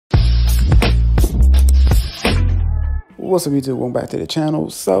What's up, YouTube? Welcome back to the channel.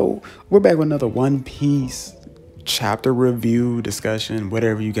 So we're back with another One Piece chapter review, discussion,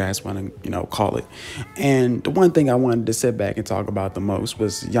 whatever you guys want to call it. And the one thing I wanted to sit back and talk about the most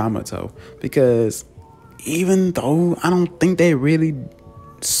was Yamato, because even though I don't think they really,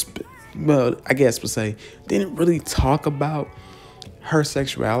 well, I guess we'll say, didn't really talk about her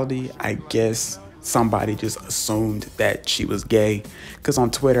sexuality. I guess somebody just assumed that she was gay, because on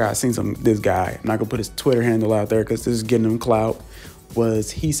Twitter I seen this guy, I'm not gonna put his Twitter handle out there because this is getting him clout,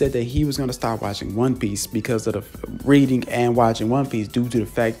 he said that he was gonna stop watching One Piece because of the reading and watching One Piece due to the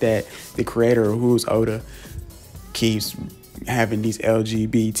fact that the creator, who's Oda, keeps having these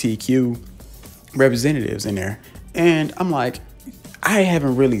LGBTQ representatives in there. And I'm like, I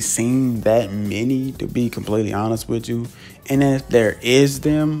haven't really seen that many, to be completely honest with you. And if there is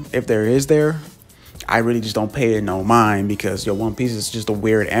there, I really just don't pay it no mind, because One Piece is just a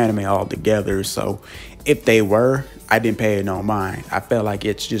weird anime altogether. So if they were, I didn't pay it no mind. I felt like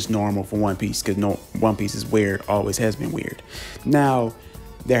it's just normal for One Piece, because One Piece is weird, always has been weird. Now,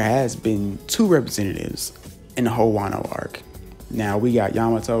 there has been 2 representatives in the whole Wano arc. Now, we got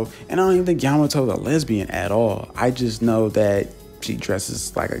Yamato, and I don't even think Yamato's a lesbian at all. I just know that she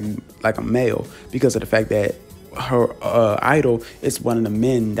dresses like a male because of the fact that her idol is one of the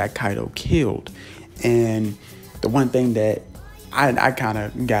men that Kaido killed. And the one thing that I kind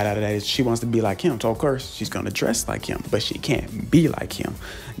of got out of that is she wants to be like him. So, of course, she's going to dress like him, but she can't be like him.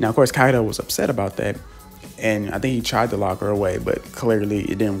 Now, of course, Kaido was upset about that, and I think he tried to lock her away, but clearly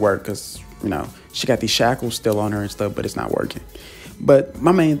it didn't work because, she got these shackles still on her and stuff, but it's not working. But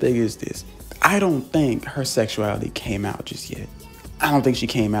my main thing is this. I don't think her sexuality came out just yet. I don't think she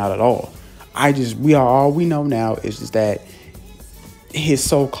came out at all. All we know now is just that his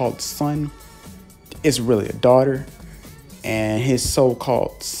so-called son is really a daughter, and his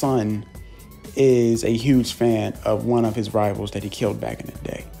so-called son is a huge fan of one of his rivals that he killed back in the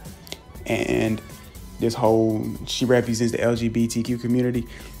day. And she represents the LGBTQ community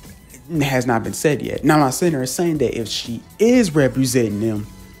has not been said yet. Now, I'm not sitting there saying that if she is representing them,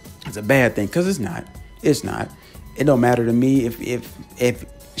 it's a bad thing, because it's not. It's not. It don't matter to me if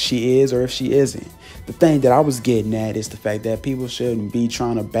she is or if she isn't. The thing that I was getting at is the fact that people shouldn't be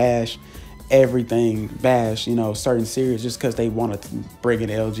trying to bash everything, certain series just because they want to bring an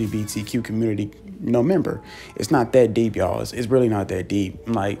LGBTQ community, member. It's not that deep, y'all. It's really not that deep.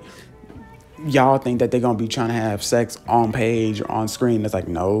 Like, y'all think that they're going to be trying to have sex on page or on screen. It's like,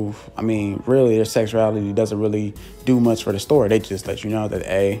 no. I mean, really, their sexuality doesn't really do much for the story. They just let you know that,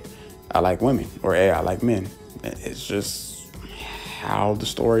 A, I like women, or A, I like men. It's just how the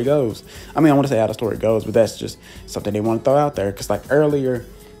story goes. I mean, I want to say how the story goes, but that's just something they want to throw out there. Because, like, earlier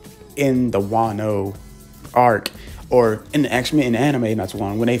in the Wano arc, or in the anime, not too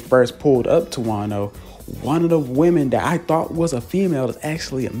long, when they first pulled up to Wano, one of the women that I thought was a female is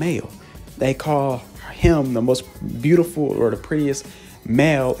actually a male. They call him the most beautiful or the prettiest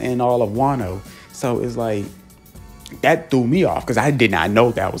male in all of Wano. So it's like, that threw me off, because I did not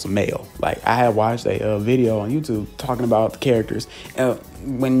know that was a male. Like, I had watched a video on YouTube talking about the characters, and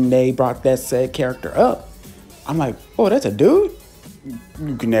when they brought that said character up, I'm like, oh, that's a dude?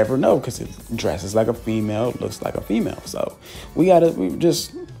 You can never know, because it dresses like a female, looks like a female. So we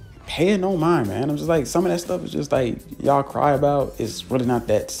just pay it no mind, man. I'm just like, some of that stuff is just like, y'all cry about, it's really not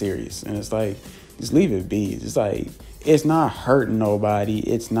that serious. And it's like, just leave it be. It's like, it's not hurting nobody.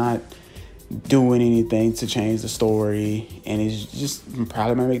 It's not doing anything to change the story. And it's just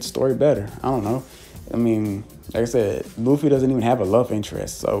probably might make the story better. I don't know. I mean, like I said, Luffy doesn't even have a love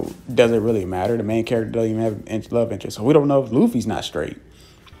interest, so does it really matter? The main character doesn't even have a love interest, so we don't know if Luffy's not straight,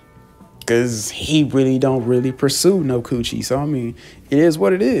 because he really don't pursue no coochie. So, I mean, it is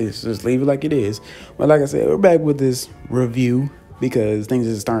what it is. Just leave it like it is. But like I said, we're back with this review because things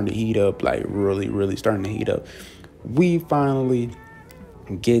are starting to heat up, like really starting to heat up. We finally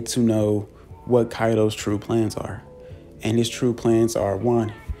get to know what Kaido's true plans are. And his true plans are,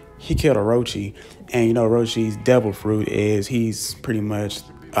 1, he killed Orochi, and Orochi's devil fruit is he's pretty much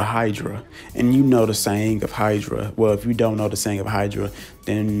a Hydra. And the saying of Hydra. Well, if you don't know the saying of Hydra,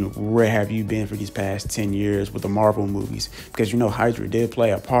 then where have you been for these past 10 years with the Marvel movies? Because Hydra did play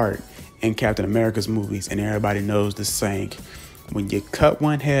a part in Captain America's movies, and everybody knows the saying, when you cut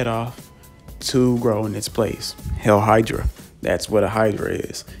one head off, 2 grow in its place. Hell, Hydra. That's what a Hydra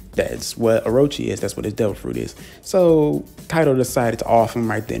is. That's what Orochi is. That's what his devil fruit is. So Kaido decided to off him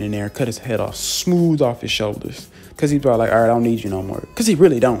right then and there, cut his head off, smooth off his shoulders, because he felt like, all right, I don't need you no more. Because he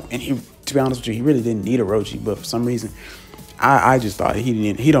really don't. And to be honest with you, he really didn't need Orochi. But for some reason, I just thought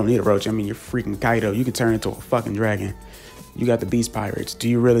he don't need Orochi. I mean, you're freaking Kaido. You can turn into a fucking dragon. You got the Beast Pirates. Do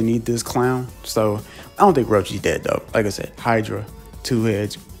you really need this clown? So I don't think Orochi's dead though. Like I said, Hydra, 2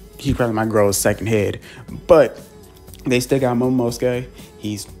 heads. He probably might grow a second head, but they still got Momosuke.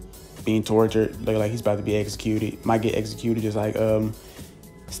 He's being tortured. Look like he's about to be executed. Might get executed just like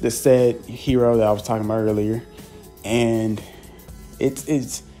the said hero that I was talking about earlier. And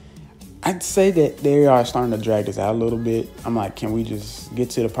it's I'd say that they are starting to drag this out a little bit. I'm like, can we just get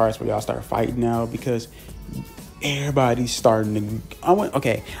to the parts where y'all start fighting now? Because everybody's starting to...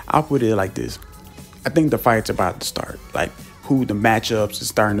 Okay, I'll put it like this. I think the fight's about to start. Like, who the matchups is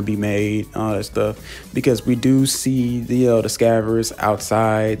starting to be made, all that stuff. Because we do see the Scavers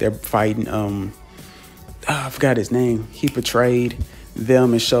outside. They're fighting... I forgot his name. He betrayed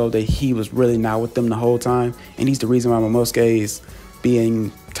them and showed that he was really not with them the whole time. And he's the reason why Momosuke is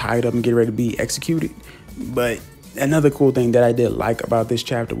being tied up and getting ready to be executed. But another cool thing that I did like about this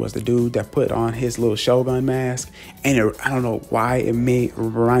chapter was the dude that put on his little shogun mask. And I don't know why it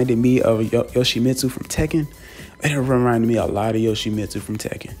reminded me of Yoshimitsu from Tekken. It reminded me a lot of Yoshimitsu from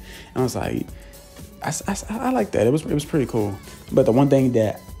Tekken. And I was like, I like that. It was pretty cool. But the one thing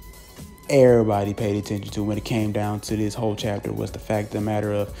that everybody paid attention to when it came down to this whole chapter was the fact of the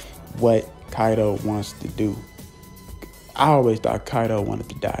matter of what Kaido wants to do. I always thought Kaido wanted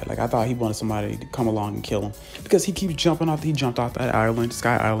to die. Like, I thought he wanted somebody to come along and kill him. Because he keeps jumping off. He jumped off that island,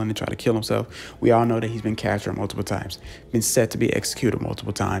 Sky Island, and tried to kill himself. We all know that he's been captured multiple times. Been set to be executed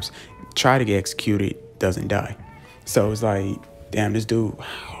multiple times. Try to get executed, doesn't die. So it's like, damn, this dude.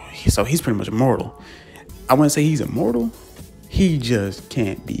 So he's pretty much immortal. I wouldn't say he's immortal. He just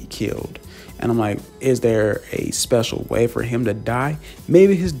can't be killed. And I'm like, is there a special way for him to die?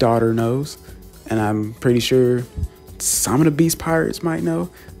 Maybe his daughter knows. And I'm pretty sure some of the Beast Pirates might know.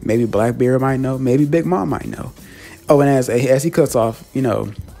 Maybe Blackbeard might know. Maybe Big Mom might know. Oh, and as he cuts off,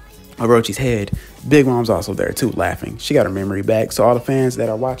 Orochi's head, Big Mom's also there too, laughing. She got her memory back. So all the fans that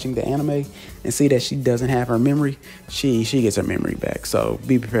are watching the anime and see that she doesn't have her memory, she gets her memory back. So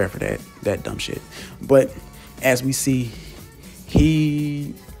be prepared for that dumb shit. But as we see,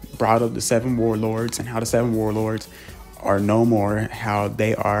 he brought up the 7 warlords and how the 7 warlords are no more, how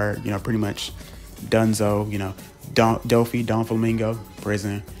they are, pretty much Dunzo, Dofi, Don Flamingo,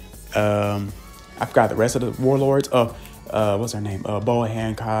 prison. I forgot the rest of the warlords. What's her name? Boa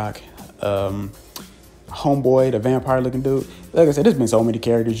Hancock, Homeboy, the vampire looking dude. Like I said, there's been so many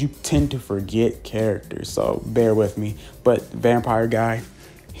characters. You tend to forget characters, so bear with me. But the vampire guy,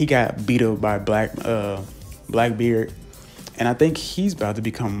 he got beat up by Blackbeard. And I think he's about to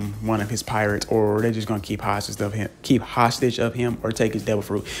become one of his pirates, or they're just gonna keep hostage of him, or take his devil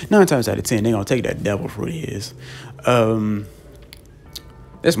fruit. 9 times out of 10, they're gonna take that devil fruit of his.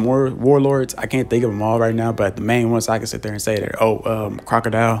 There's more warlords. I can't think of them all right now, but the main ones I can sit there and say that.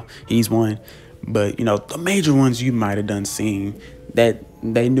 Crocodile, he's one. But the major ones you might have done seen, that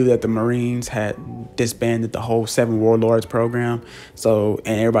they knew that the Marines had disbanded the whole 7 warlords program. So,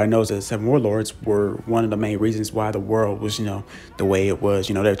 and everybody knows that the 7 warlords were one of the main reasons why the world was, the way it was.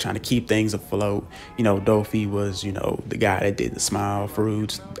 They're trying to keep things afloat. Dofi was, the guy that did the smile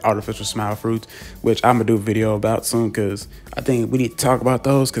fruits, artificial smile fruits, which I'm gonna do a video about soon, because I think we need to talk about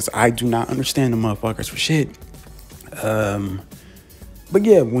those, because I do not understand the motherfuckers for shit. But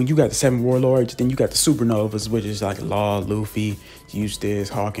yeah, when you got the 7 warlords, then you got the supernovas, which is like Law, Luffy, Eustace,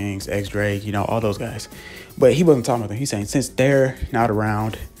 Hawkins, X-Drake, all those guys. But he wasn't talking about them. He's saying since they're not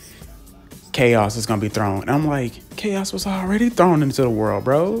around, chaos is going to be thrown. And I'm like, chaos was already thrown into the world,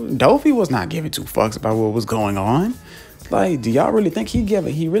 bro. Dofi was not giving 2 fucks about what was going on. Like, do y'all really think he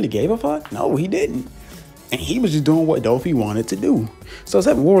really gave a fuck? No, he didn't. And he was just doing what Dofi wanted to do. So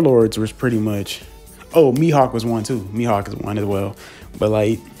 7 warlords was pretty much... Oh, Mihawk was one too. Mihawk is one as well. But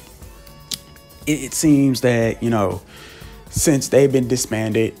like, it seems that, since they've been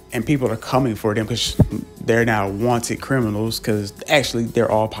disbanded and people are coming for them because they're now wanted criminals, because actually they're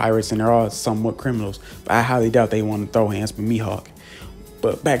all pirates and they're all somewhat criminals. But I highly doubt they want to throw hands with Mihawk.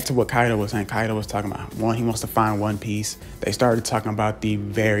 But back to what Kaido was saying. Kaido was talking about, one, he wants to find One Piece. They started talking about the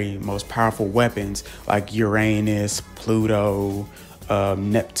very most powerful weapons like Uranus, Pluto,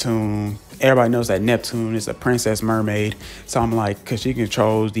 Neptune. Everybody knows that Neptune is a princess mermaid. So I'm like, because she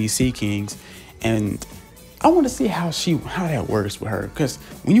controls these sea kings. And I want to see how that works with her. Because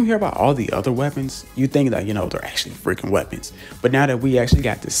when you hear about all the other weapons, you think that, they're actually freaking weapons. But now that we actually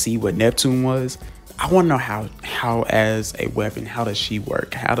got to see what Neptune was, I want to know how as a weapon, how does she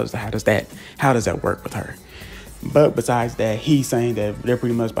work? How does that work with her? But besides that, he's saying that they're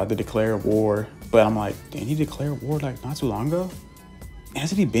pretty much about to declare war. But I'm like, didn't he declare war like not too long ago?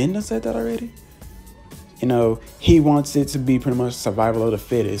 Hasn't he been done said that already? He wants it to be pretty much survival of the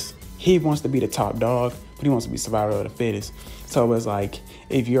fittest. he wants to be the top dog, but he wants to be survival of the fittest. So it's like,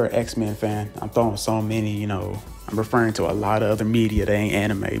 if you're an X-Men fan, I'm throwing so many, you know, I'm referring to a lot of other media that ain't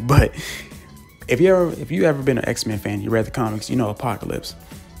anime, but if you ever been an X-Men fan, you read the comics, you know Apocalypse.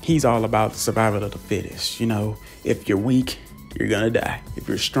 He's all about the survival of the fittest. You know, if you're weak, you're gonna die. If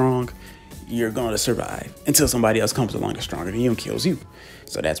you're strong, you're gonna survive until somebody else comes along that's stronger than you and kills you.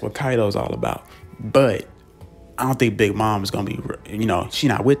 So that's what Kaido's all about. But I don't think Big Mom is gonna be, you know, she's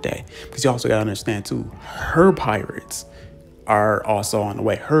not with that, because you also gotta understand too, her pirates are also on the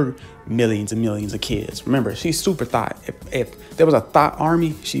way. Her millions and millions of kids. Remember, she's super thought. If there was a thought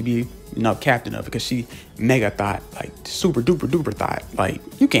army, she'd be, you know, captain of it, because she mega thought, like super duper duper thought. Like,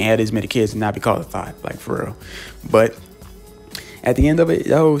 you can't have as many kids and not be called a thought, like, for real. But at the end of it,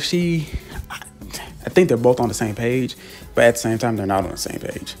 though, I think they're both on the same page, but at the same time, they're not on the same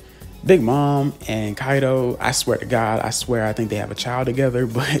page. Big Mom and Kaido, I swear to God, I think they have a child together,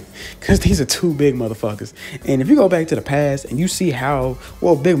 but because these are two big motherfuckers. And if you go back to the past and you see how,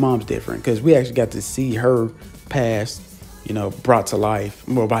 well, Big Mom's different, because we actually got to see her past, you know, brought to life,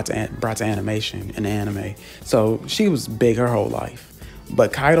 well, brought to animation in the anime. So she was big her whole life.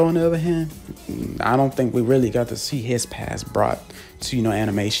 But Kaido, on the other hand, I don't think we really got to see his past brought to, you know,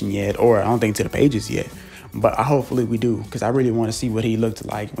 animation yet, or I don't think to the pages yet. But hopefully we do, because I really want to see what he looked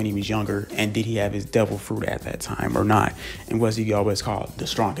like when he was younger, and did he have his devil fruit at that time or not, and was he always called the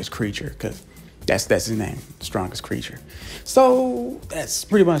strongest creature, because that's his name, strongest creature. So that's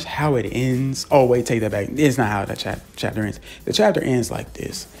pretty much how it ends. Oh wait, take that back. It's not how that chapter ends. The chapter ends like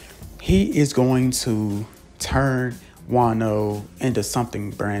this: he is going to turn Wano into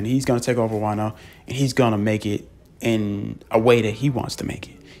something brand. He's going to take over Wano, and he's going to make it in a way that he wants to make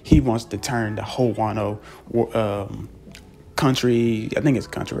it. He wants to turn the whole Wano country, I think it's a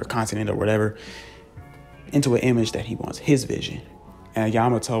country or continent or whatever, into an image that he wants, his vision. And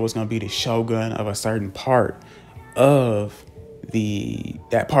Yamato was going to be the shogun of a certain part of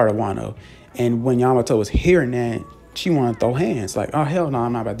that part of Wano. And when Yamato was hearing that, she wanted to throw hands, like, oh, hell no,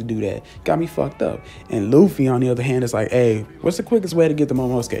 I'm not about to do that. Got me fucked up. And Luffy, on the other hand, is like, hey, what's the quickest way to get the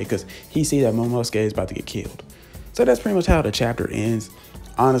Momosuke? Because he see that Momosuke is about to get killed. So that's pretty much how the chapter ends.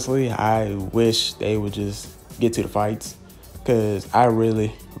 Honestly, I wish they would just get to the fights, because I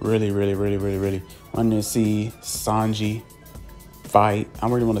really wanted to see Sanji fight. I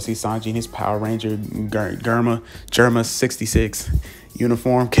really want to see Sanji in his Power Ranger Germa 66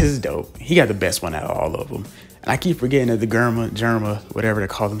 uniform, because it's dope. He got the best one out of all of them. And I keep forgetting that the Germa, whatever they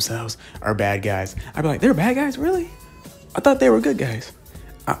call themselves, are bad guys. I'd be like, they're bad guys? Really? I thought they were good guys.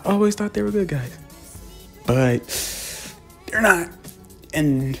 I always thought they were good guys. But they're not.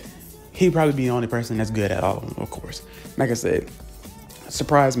 And he'd probably be the only person that's good at all of them, of course. Like I said,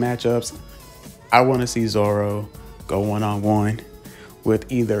 surprise matchups. I want to see Zoro go one-on-one with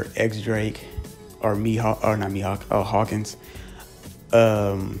either X-Drake or Hawkins.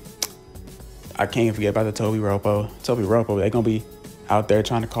 I can't forget about the Toby Roppo. They're going to be out there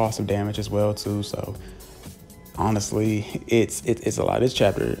trying to cause some damage as well, too. So, honestly, it's a lot. This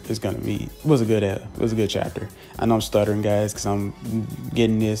chapter is going to be, was a good chapter. I know I'm stuttering, guys, because I'm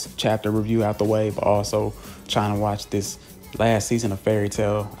getting this chapter review out the way, but also trying to watch this last season of Fairy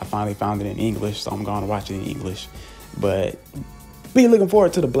Tail. I finally found it in English, so I'm going to watch it in English. But be looking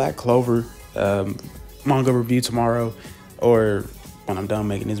forward to the Black Clover manga review tomorrow, or when I'm done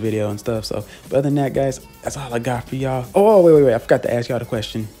making this video and stuff. So, but other than that, guys, that's all I got for y'all. Oh, wait. I forgot to ask y'all the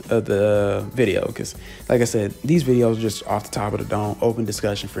question of the video, because like I said, these videos are just off the top of the dome, open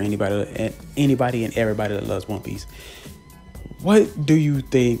discussion for anybody and everybody that loves One Piece. What do you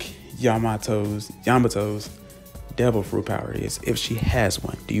think Yamato's devil fruit power is, if she has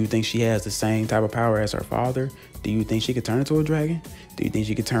one? Do you think she has the same type of power as her father? Do you think she could turn into a dragon? Do you think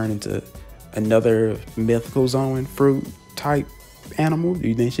she could turn into another mythical zone fruit type animal? Do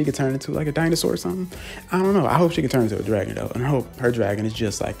you think she could turn into like a dinosaur or something? I don't know. I hope she can turn into a dragon, though, and I hope her dragon is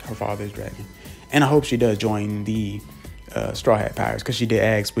just like her father's dragon. And I hope she does join the Straw Hat Pirates, because she did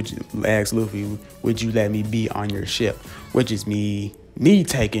ask Luffy, would you let me be on your ship? Which is me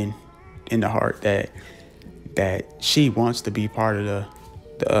taking in the heart that she wants to be part of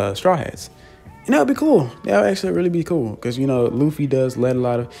the Straw Hats. And that would be cool. That would actually really be cool, because, you know, Luffy does let a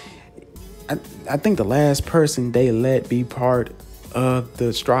lot of, I think the last person they let be part of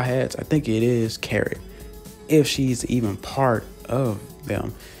the Straw Hats, I think it is Carrot, if she's even part of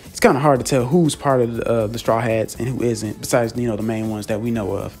them. It's kind of hard to tell who's part of the Straw Hats and who isn't, besides, you know, the main ones that we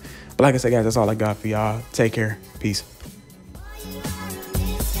know of. But like I said, guys, that's all I got for y'all. Take care. Peace.